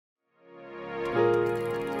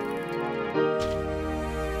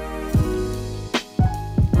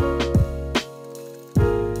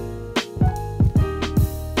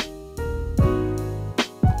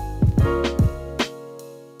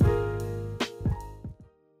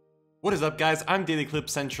What is up, guys? I'm Daily Clip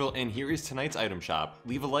Central, and here is tonight's item shop.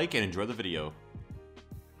 Leave a like and enjoy the video.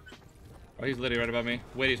 Oh, he's literally right above me.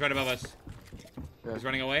 Wait, he's right above us. Yeah. He's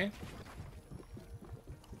running away.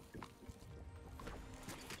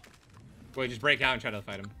 Wait, just break out and try to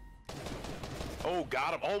fight him. Oh,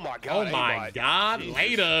 got him. Oh, my God. Oh, my God. Jesus.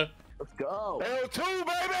 Later. Let's go. L2,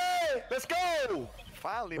 baby. Let's go.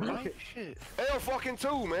 Finally, man. Shit. L fucking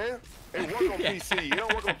 2, man. It work on PC. It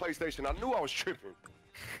don't work on PlayStation. I knew I was tripping.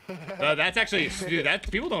 That's actually, dude,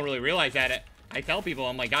 people don't really realize that. I tell people,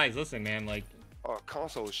 I'm like, guys, listen, man, like.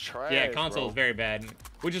 Console is trash. Yeah, console is very bad.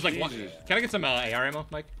 Which is like, what, can I get some AR ammo,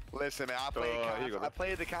 Mike? Listen, man, I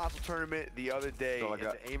played the console tournament the other day, and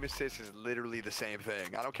the aim assist is literally the same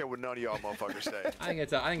thing. I don't care what none of y'all motherfuckers say. I think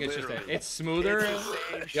it's just it's smoother.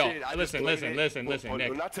 It's Yo, listen, Nick.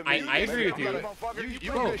 I agree with you.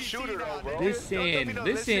 You're a shooter, bro.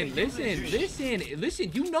 Listen.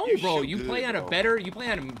 You know, bro. You play on a better. You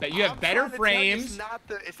have better frames.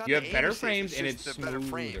 You have better frames, and it's smoother.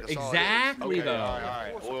 Exactly, though.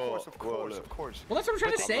 Of course. Well, that's what I'm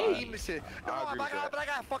trying to say. But I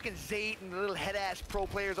got fucking Zayt and little head-ass pro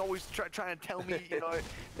players always trying to tell me, you know,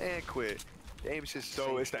 man, quit. The aim assist.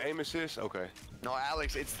 So it's the aim assist? Okay. No,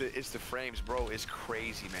 Alex, it's the frames, bro. It's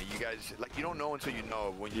crazy, man. You guys, like, you don't know until you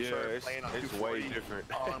know. When you start playing on 240, way different.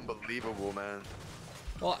 Unbelievable, man.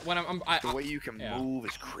 Well, when the way you can move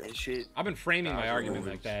is crazy shit. I've been framing my argument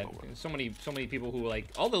like that. So many people who, like,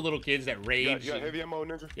 all the little kids that rage. You got heavy ammo,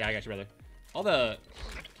 Ninja? Yeah, I got you, brother. All the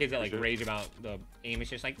kids that like rage about the aim, it's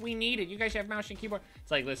just like, we need it. You guys have mouse and keyboard.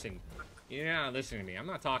 It's like, listen, you're not listening to me. I'm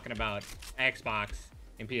not talking about Xbox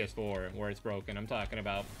and PS4 where it's broken. I'm talking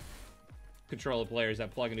about controller players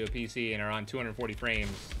that plug into a PC and are on 240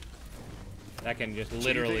 frames. That can just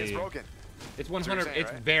literally. It's broken. It's 100.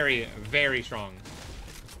 It's very, very strong.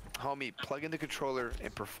 Homie, plug in the controller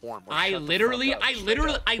and perform. I literally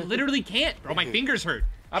can't, bro. My fingers hurt.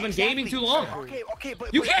 I've been gaming too long. Okay,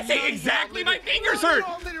 but you can't say exactly. My fingers hurt.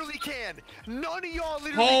 None of y'all literally can. None of y'all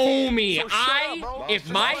literally Homie, can. So if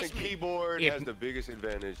my keyboard has the biggest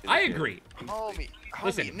advantage. I agree. Homie,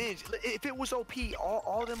 listen, Ninja, if it was OP,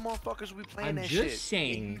 all them motherfuckers would be playing that shit. I'm just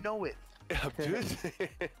saying. You know it.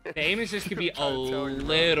 The aim assist could be a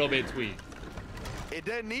little bit tweaked. It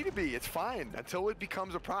doesn't need to be. It's fine until it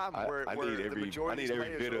becomes a problem where the majority of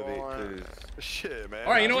every bit of it. Shit, man.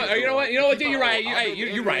 All right, you know what, dude, you're right.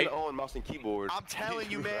 You're right. On mouse and keyboard. I'm telling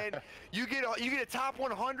you, man. You get a top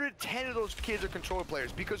 100. 10 of those kids are controller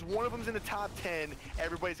players because one of them's in the top 10.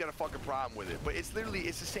 Everybody's got a fuking problem with it. But it's literally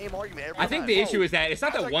the same argument every time. I think the issue is that it's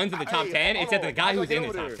not that one's in the top 10. It's that the guy who's in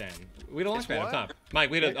the top 10. We had a launch pad up top. Mike,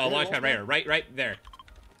 we had a launch pad right there.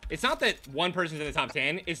 It's not that one person's in the top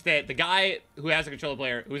 10. It's that the guy who has a controller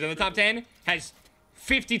player who's in the top 10 has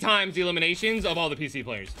 50 times the eliminations of all the PC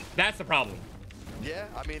players. That's the problem. Yeah,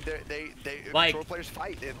 I mean, they like, controller players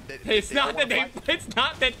fight. It's not that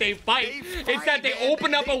they fight. It's that they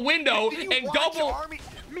open up a window and double.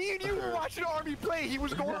 Me and you were watching Army play. He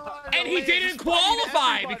was going around. And he didn't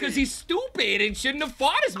qualify because he's stupid and shouldn't have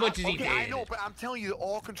fought as much as he did. I know, but I'm telling you,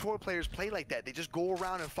 all controller players play like that. They just go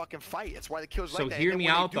around and fucking fight. That's why the kills like that. So hear me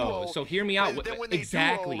out, though. So hear me out.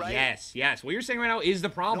 Exactly. Yes. What you're saying right now is the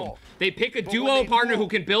problem. They pick a duo partner who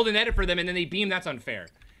can build and edit for them, and then they beam. That's unfair.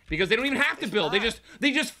 Because they don't even have to build.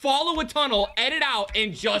 They just follow a tunnel, edit out,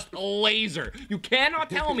 and just laser. You cannot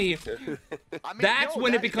tell me that's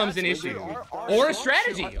when it becomes an issue. Or a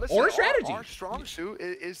strategy. Our strong suit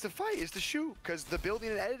is the fight, is the shoot. Because the building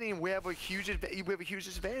and editing, we have a huge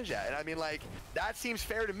disadvantage at. And I mean, like, that seems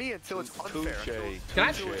fair to me until it's unfair.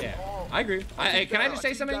 I agree. Can I just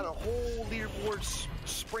say something? You got a whole leaderboard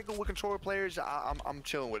sprinkled with controller players. I'm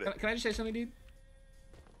chilling with it. Can I just say something, dude?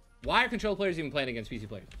 Why are control players even playing against PC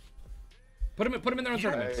players? Put them in their own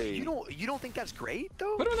tournaments. You don't think that's great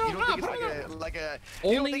though? Put them in their own. You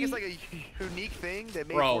don't think it's like a unique thing that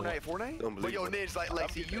made Fortnite? But yo, Nidge,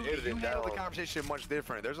 like see, you handle the conversation much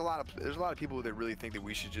different. There's a lot of people that really think that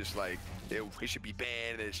we should just like it should be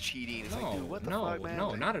banned and it's cheating. It's like, dude, what the fuck, man?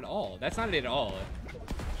 No, not at all. That's not it at all.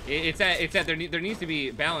 It's that there needs to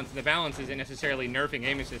be balance, and the balance isn't necessarily nerfing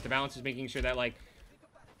aim assist. The balance is making sure that, like,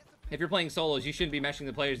 if you're playing solos, you shouldn't be meshing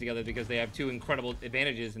the players together because they have two incredible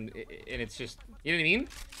advantages, and it's just, you know what I mean?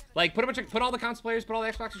 Like, put all the console players, put all the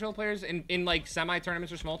Xbox controller players in like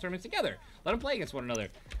semi-tournaments or small tournaments together. Let them play against one another.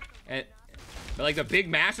 But like the big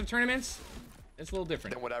massive tournaments, it's a little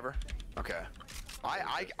different. Then whatever. Okay.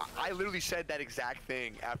 I literally said that exact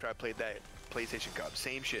thing after I played that PlayStation Cup.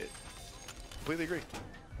 Same shit. Completely agree.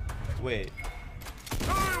 Wait.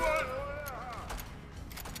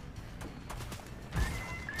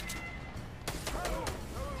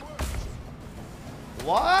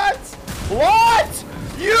 What? What?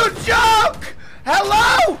 You joke!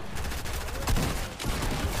 Hello?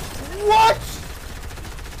 What?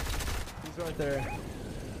 He's right there.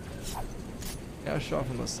 Got shot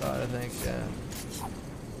from the side, I think. Yeah.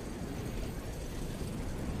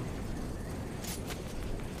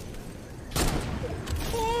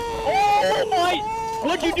 Oh my!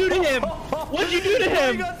 What'd you do to him? What'd you do to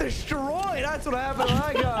him? He got destroyed. That's what happened to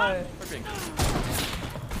that guy.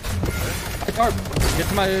 Tarp, get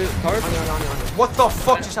to my tarp. What the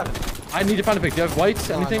fuck just happened? I need to find a pick. Do you have whites?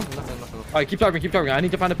 Anything? Nothing. All right, keep tarping, keep tarping. I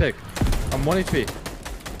need to find a pick. I'm 1 HP.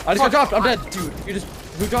 I just got dropped. I'm dead. Dude. You just...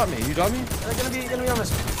 Who dropped me? You dropped me? They're gonna be on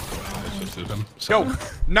this. Yo,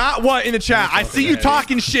 not what in the chat. I see you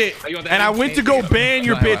talking shit, and I went to go ban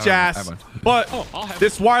your bitch ass, but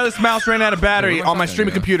this wireless mouse ran out of battery on my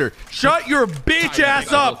streaming computer. Shut your bitch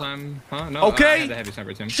ass up, okay?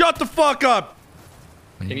 Shut the fuck up.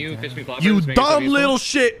 Can you fish me clobbers? You dumb little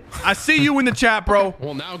shit. I see you in the chat, bro.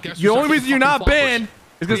 Well, now guess The only reason you're not banned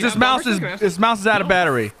is because this mouse is out of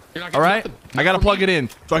battery. All right, I gotta plug it in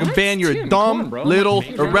so I can ban your dumb little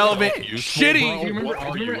irrelevant shitty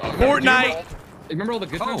Fortnite. Remember all the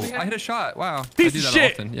good times we had? I hit a shot. Wow. Piece I do of that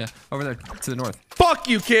shit. often. Yeah, over there to the north. Fuck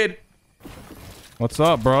you, kid. What's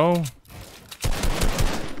up, bro?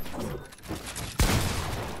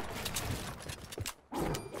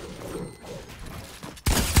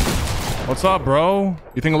 What's up, bro?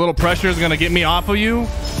 You think a little pressure is gonna get me off of you?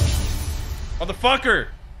 Motherfucker!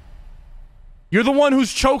 You're the one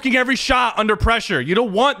who's choking every shot under pressure. You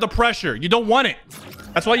don't want the pressure. You don't want it.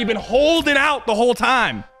 That's why you've been holding out the whole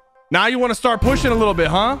time. Now you want to start pushing a little bit,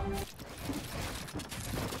 huh?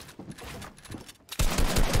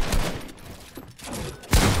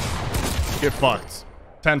 Get fucked.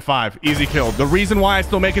 10-5. Easy kill. The reason why I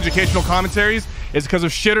still make educational commentaries is because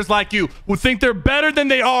of shitters like you who think they're better than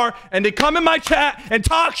they are and they come in my chat and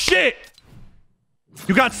talk shit.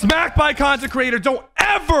 You got smacked by a content creator. Don't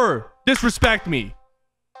ever disrespect me.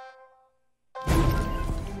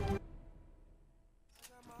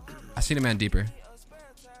 I seen a man deeper.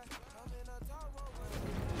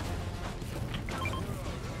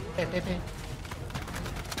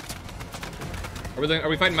 Are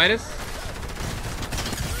we fighting Midas?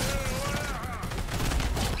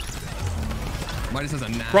 Midas has a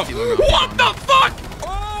nasty Bro, what the fuck?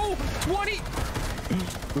 Oh, 20.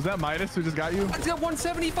 Was that Midas who just got you? I just got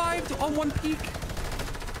 175 on one peak.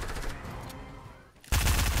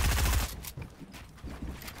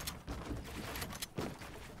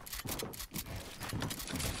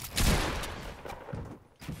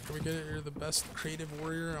 Can we get it? You're the best creative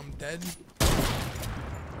warrior. I'm dead.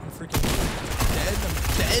 I'm freaking dead.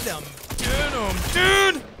 I'm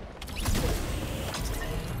dead. Dude.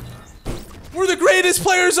 We're the greatest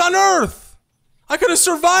players on Earth. I could have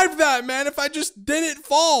survived that, man, if I just didn't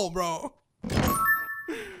fall, bro.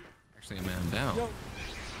 Actually, a man down. Yo.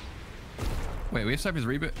 Wait, we have Cypher's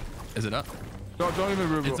reboot. Is it up? Don't even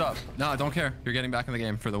reboot. It's up. No, I don't care. You're getting back in the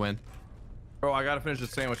game for the win. Bro, I gotta finish the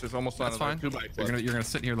sandwich. It's almost done. That's fine. You're gonna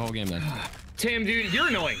sit here the whole game then. Tim, dude, you're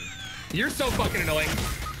annoying. You're so fucking annoying.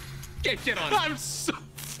 Get shit on. I'm so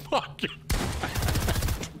fucking.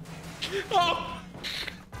 Oh.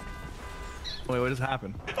 Wait, what just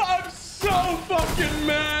happened? I'm so fucking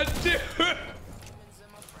mad, dude. What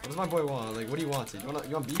does my boy want? Like, what do you want? You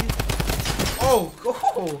want beef? Oh,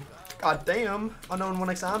 oh, god damn! Unknown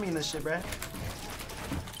 1x army in this shit, bruh.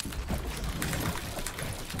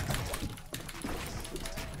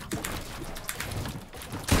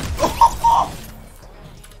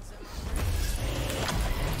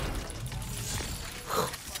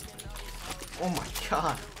 Oh my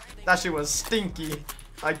god, that shit was stinky.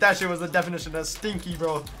 Like, that shit was the definition of stinky,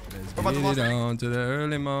 bro. Let's get it on to the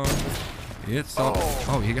early morning. It's all.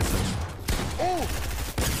 Oh, he gets it. Oh,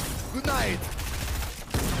 good night.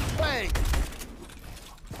 Bang.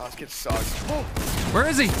 Oh, this kid sucks. Oh. Where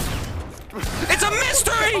is he? It's a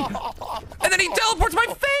mystery! And then he teleports my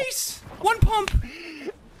face! One pump!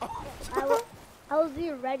 I was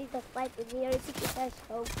here ready to fight with me. I think it has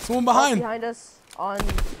hope. Someone behind us on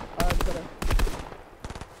Twitter.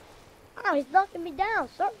 Oh, he's knocking me down.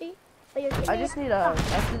 Sorry. I just need a.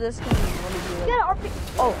 After this, can you want to do it? Get RP.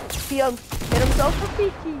 Oh, he hit himself for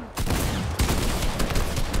PT.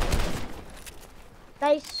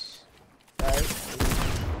 Nice.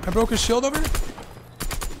 I broke his shield over here.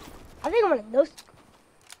 I think I'm gonna no.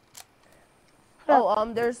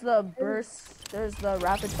 Oh, there's the burst. There's the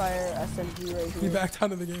rapid fire SMG right here. He backed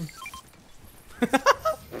out of the game.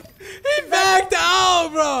 He backed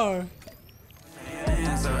out, bro.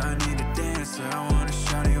 I need a dancer.